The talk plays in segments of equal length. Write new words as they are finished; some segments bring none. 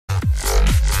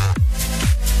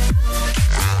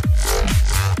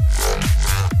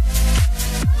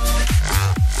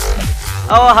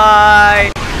Oh hi!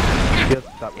 Just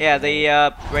that Yeah,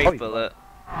 the Wraith Oh, bullet.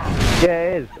 yeah,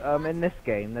 it is. In this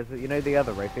game, there's you know the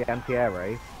other Wraith, the anti-air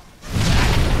Wraith.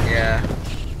 Yeah.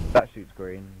 That shoots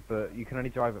green, but you can only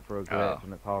drive it for a glitch, Oh.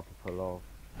 and it's hard to pull off.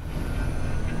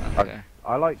 Okay.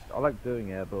 I like doing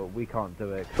it, but we can't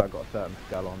do it because I've got a certain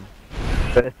skill on.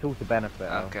 But it's all to benefit.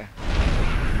 Okay.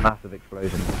 Massive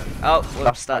explosions. Oh,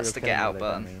 whoops, how that's you're the killing get all out those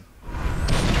button. enemies.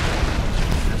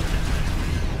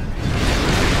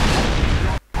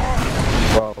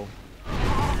 Whoa.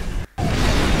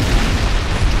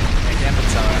 Make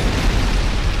inventory.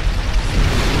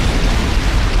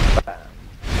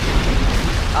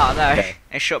 Oh no, Okay.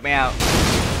 it shut me out.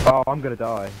 Oh, I'm gonna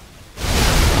die.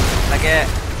 Like it.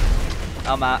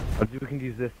 Oh Matt. Oh, we can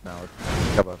use this now.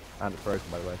 It's cover, and it's broken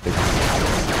by the way.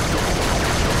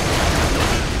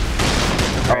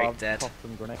 Very I've dead. tossed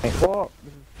some grenades. What?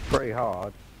 This is pretty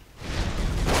hard.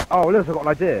 Oh, look, I've got an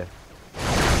idea.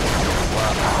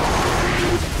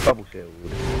 Bubble shield.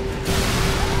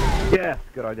 Yes,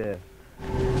 good idea.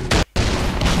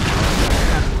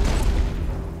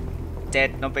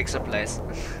 Dead, no picks up place.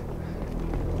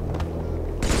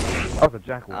 That was a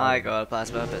jackal. I got a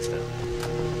plasma pistol.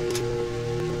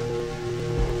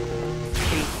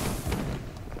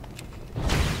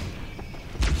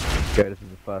 Okay, this is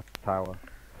the first tower.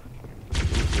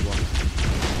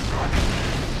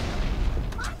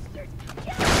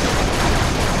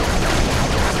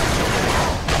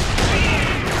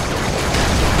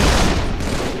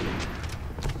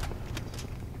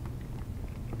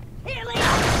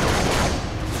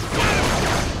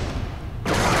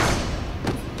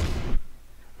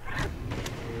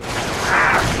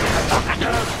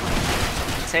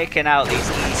 Taking out these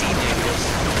easy noobs.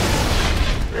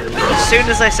 As soon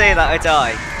as I say that, I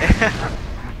die.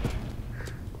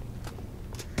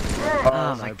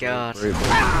 Oh my god.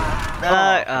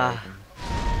 No, I'm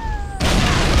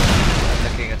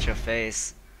looking at your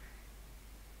face.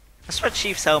 I swear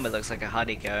Chief's helmet looks like a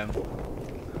honeycomb.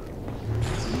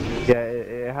 Yeah,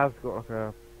 it has got like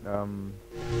a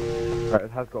right,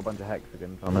 it has got a bunch of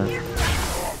hexagons on it.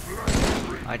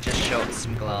 I just shot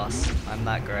some glass. I'm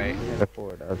that great. Yeah,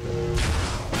 before it does it.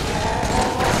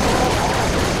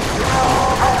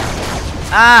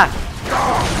 Ah!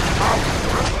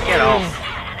 Get off.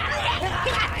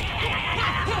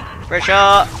 Great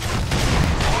shot!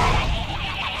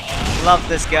 Love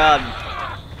this gun.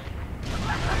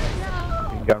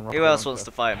 You can go and rock Who it else on wants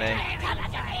to stuff. fight me?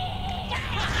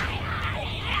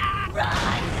 I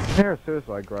hear a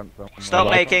suicide grunt somewhere. Stop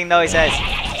making noises!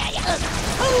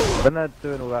 When they're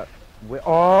doing all that.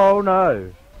 Oh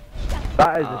no!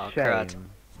 That is Oh, a shame. crud.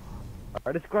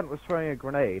 Alright, this grunt was throwing a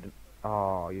grenade.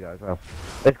 Oh, you guys. Well,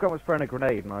 this grunt was throwing a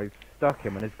grenade, and I stuck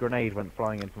him, and his grenade went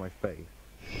flying into my face.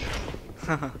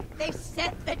 They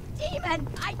sent the demon!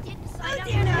 I didn't sign up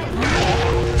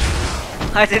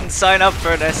I didn't sign up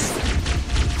for this.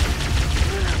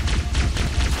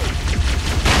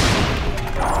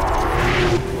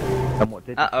 And what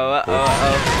did you Uh-oh, uh-oh,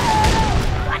 uh-oh.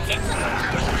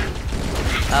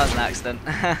 That was an accident.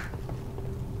 I'm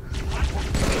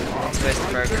supposed to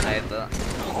throw a grenade, but...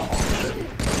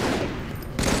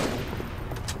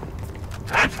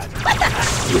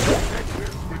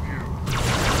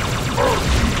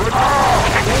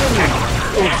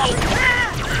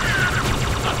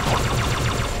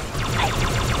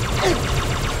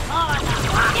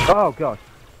 Oh gosh,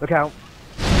 look out.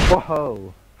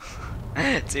 Whoa.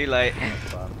 Too late.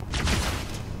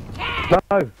 No!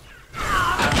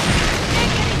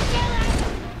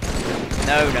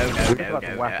 No, no, no, We just no, have to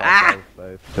no, no. whack Ah! ourselves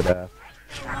though to death.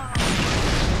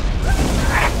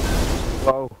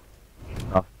 Whoa.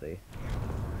 Nasty.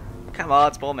 Come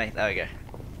on, spawn me. There we go.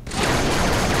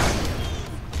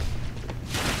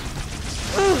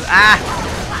 Ooh, ah!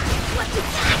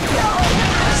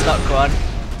 Stuck one.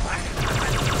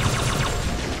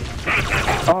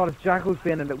 Oh, this jackal's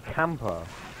being a little camper.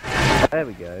 There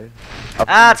we go.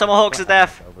 Ah, tomahawks to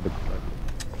death.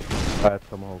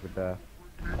 Tomahawk to death.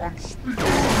 Nice.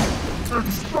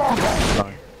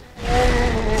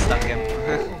 Stuck him.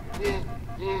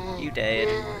 You dead.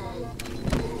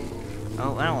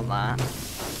 Oh, I don't want that.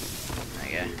 There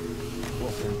you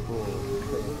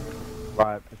go.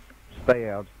 Right, stay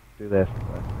here, I'll just do this. I'm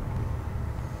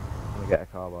gonna get a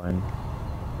carbine.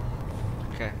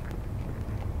 Okay.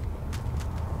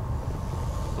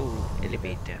 Ooh,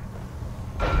 elevator.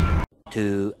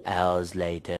 2 hours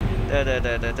later.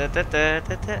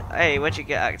 Hey, where'd you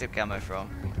get active camo from?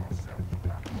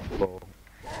 Cool.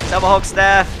 Tomahawk's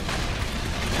death!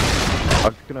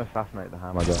 I'm just gonna assassinate the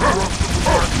hammer gun.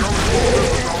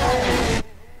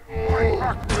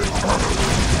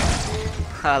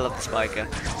 I love the spiker.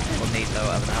 Or need though,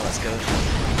 whatever the hell it's called.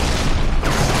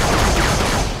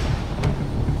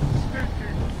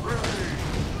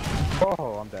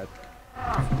 Oh, I'm dead.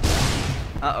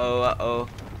 Uh-oh.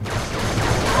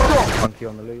 Monkey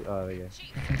on the loot. Oh, there you go.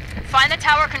 Find the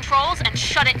tower controls and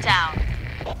shut it down.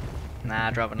 Nah,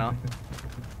 I'd rather not.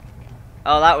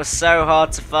 Oh, that was so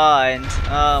hard to find.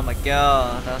 Oh my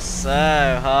god, that was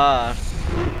so hard.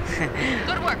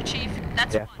 Good work, Chief.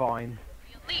 That's Yeah, one. fine.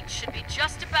 The elite should be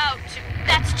just about to...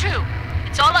 That's two.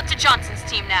 It's all up to Johnson's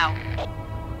team now.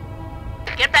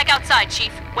 Get back outside,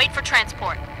 Chief. Wait for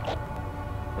transport.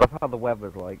 Love how the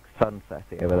weather's like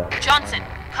sunsetty over there. Johnson,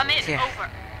 come in. Yeah. Over.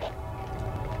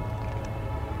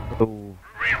 Ooh,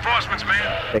 Reinforcements,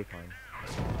 man. daytime.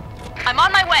 I'm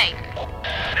on my way.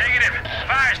 Negative.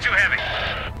 Fire's too heavy.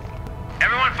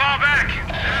 Everyone fall back.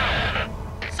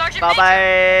 Sergeant Bye Major.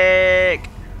 bye.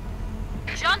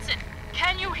 Johnson,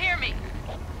 can you hear me?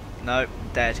 Nope,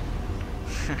 dead.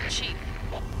 Chief,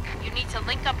 you need to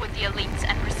link up with the elites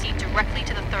and proceed directly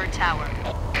to the third tower.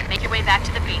 Make your way back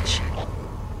to the beach.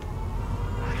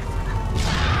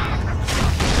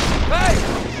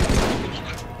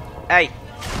 Hey!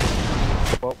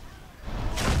 Well,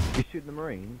 you shooting the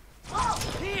Marines?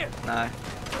 No.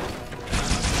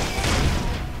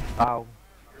 Ow.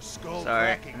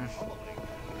 Sorry.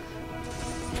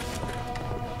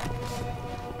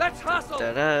 Let's hustle!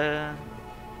 Da-da.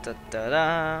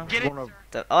 Da-da-da. Get it? Oh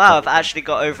wow, I've actually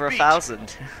got over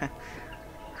 1,000.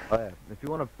 Oh yeah, if you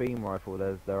want a beam rifle,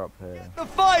 they're up here. The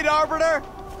fight, Arbiter!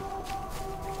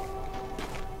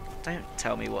 Don't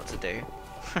tell me what to do.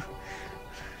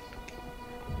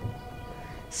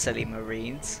 Silly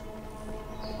Marines.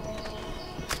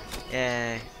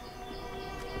 Yay.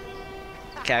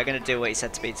 Okay, I'm gonna do what he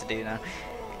said to me to do now.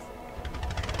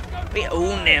 We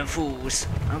own them fools.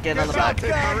 I'm getting on the back.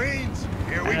 Marines.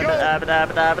 Here we go.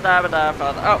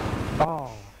 Oh,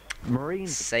 Oh,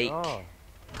 Marines. Sake. Oh.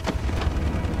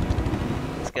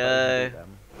 let's go.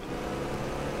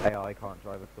 AI can't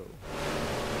drive at all.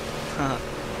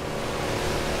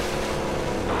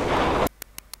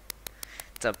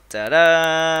 Dum da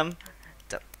dum,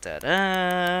 dum da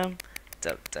dum,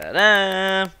 dum da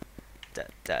dum, da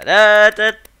da da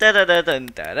da da da da dum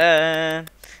da dum,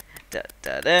 da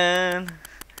da dum,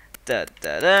 da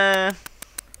da dum,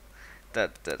 da da da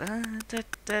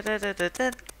da da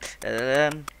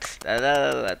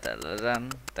da da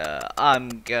da.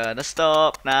 I'm gonna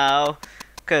stop now,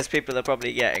 cause people are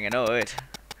probably getting annoyed.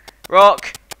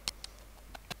 Rock!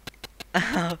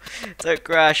 Don't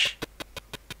crash.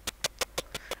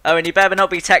 Oh, and you better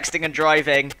not be texting and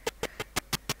driving.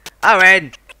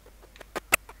 Owen!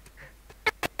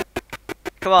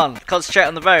 Come on, concentrate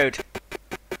on the road.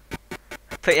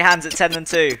 Put your hands at 10 and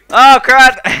 2. Oh,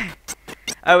 crud!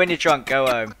 Oh, when you're drunk, go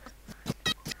home.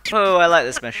 Oh, I like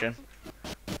this mission.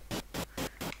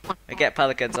 I get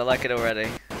pelicans, I like it already.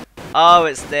 Oh,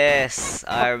 it's this.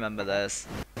 I remember this.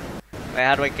 Wait,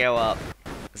 how do I go up?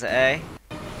 Is it A?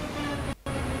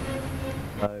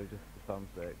 No, just the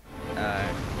thumbstick. Oh.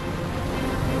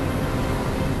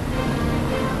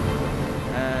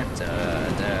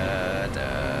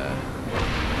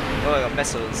 Oh, I got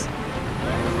missiles.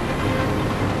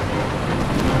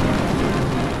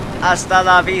 Hasta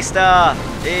la vista,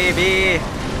 baby.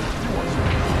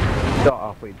 Shut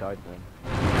up, we died then.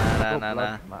 No.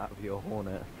 Come out of your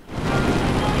Hornet. I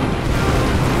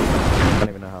don't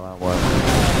even know how that works.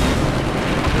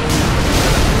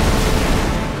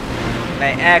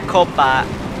 Mate, air combat.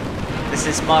 This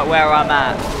is where I'm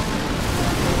at.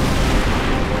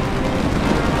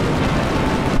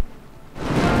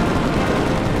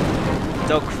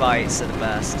 Dogfights are the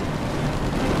best.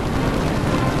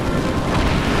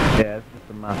 Yeah, it's just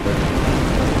a massive.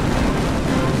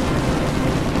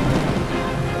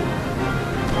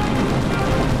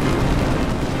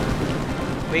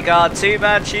 We got 2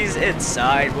 Banshees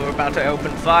inside. We're about to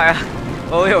open fire.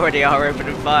 Well, we already are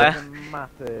opening fire.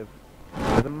 There's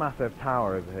a massive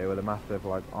tower over here with a massive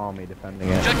like army defending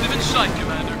it. Objective in sight,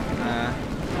 Commander.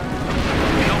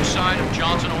 No sign of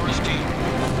Johnson or his team.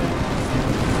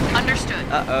 Understood.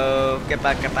 Uh-oh. Get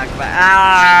back.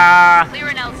 Ah! Clear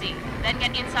an LZ, then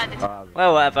get inside the tower.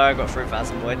 Well, whatever. I got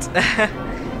 3,000 points. Okay,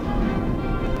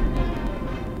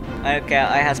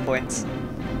 I has points.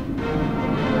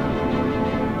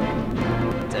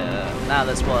 Now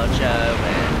let's watch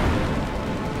Owen.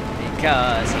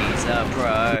 Because he's a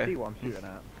pro. See what I'm shooting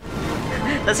at.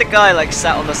 There's a guy like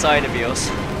sat on the side of yours.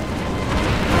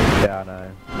 Yeah, I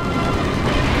know.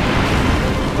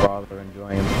 Rather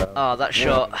enjoying himself. Oh, that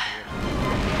shot.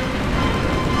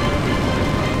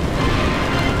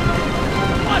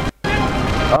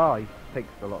 Oh, he takes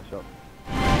a lot of shots.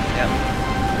 Yep.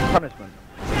 Punishment.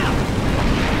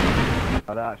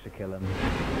 Oh, that actually kill him.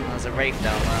 There's a Wraith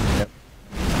down there. Yep.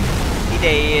 He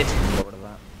did. Got rid of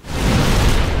that.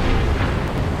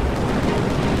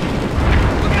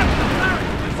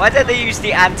 Why don't they use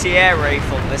the anti-air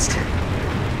rifle this time?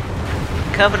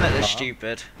 Covenant are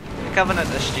stupid. The Covenant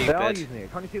are They are stupid. using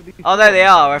it. Can't you see what these Oh no, they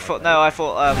are. I thought I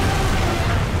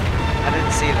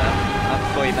didn't see that. I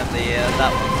thought you meant the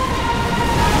that one.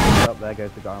 Oh, there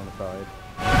goes the guy on the side.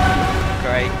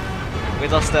 Great. We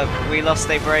lost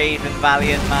a brave and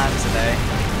valiant man today.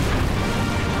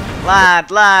 Land,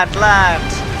 land,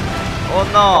 land, or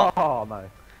not, Oh no.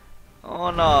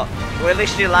 or not. Well, at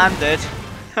least you landed.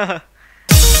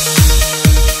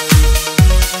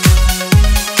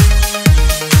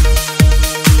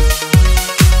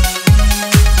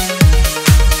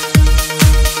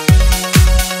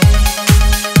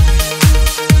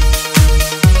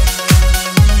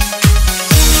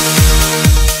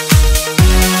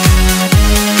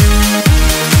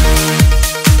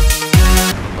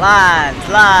 Land,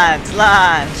 land,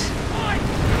 land.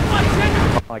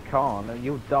 I can't.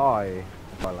 You'll die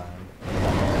if I land.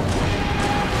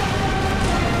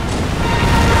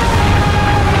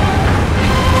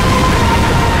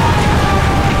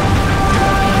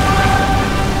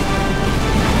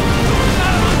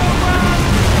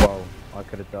 Whoa, I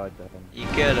could have died there then. You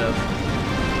could have.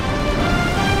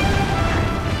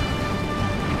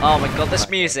 Oh my god, this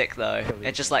music though,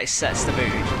 it just like sets the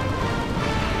mood.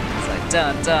 It's like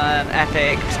dun dun,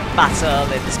 epic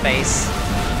battle in space.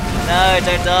 No,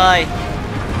 don't die.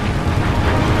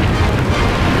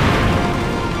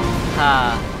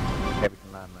 Ha. Okay, we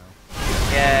can land now.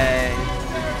 Yay.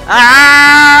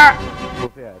 Ah!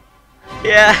 Whoop your head.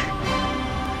 Yeah.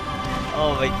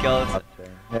 Oh my god.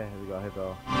 Cutscene. Yeah, we got hit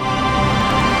off.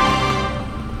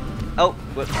 Oh,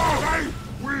 whoops.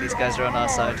 These guys are on our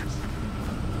side.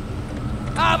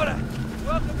 Arbiter,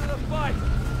 welcome to the fight.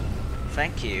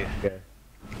 Thank you. Okay.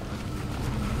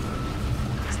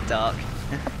 It's dark.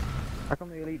 How come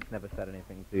the elites never said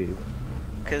anything to you?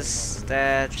 Because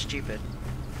they're stupid.